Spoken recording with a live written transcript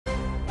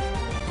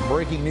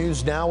Breaking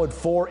news now at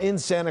 4 in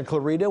Santa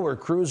Clarita, where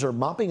crews are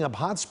mopping up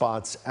hot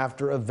spots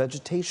after a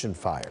vegetation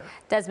fire.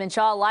 Desmond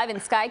Shaw live in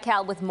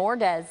KCAL with more,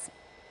 Des.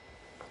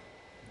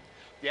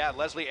 Yeah,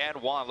 Leslie and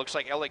Juan. Looks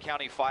like LA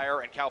County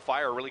Fire and CAL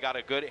FIRE really got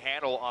a good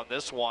handle on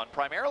this one,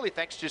 primarily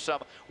thanks to some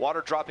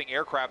water-dropping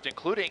aircraft,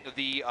 including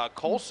the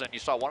Colson. You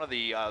saw one of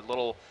the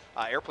little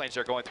airplanes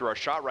there going through our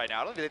shot right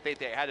now. I don't think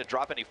they had to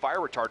drop any fire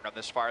retardant on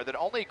this fire that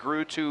only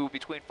grew to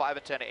between 5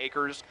 and 10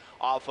 acres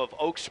off of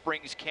Oak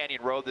Springs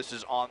Canyon Road. This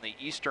is on the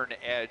eastern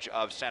edge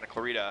of Santa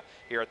Clarita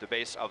here at the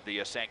base of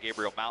the San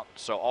Gabriel Mountains.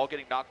 So all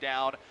getting knocked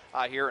down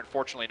here, and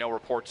fortunately no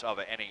reports of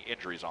any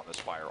injuries on this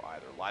fire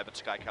either. Live in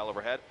KCAL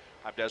overhead,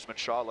 I'm Desmond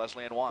Shaw,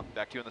 Leslie and Juan.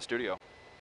 Back to you in the studio.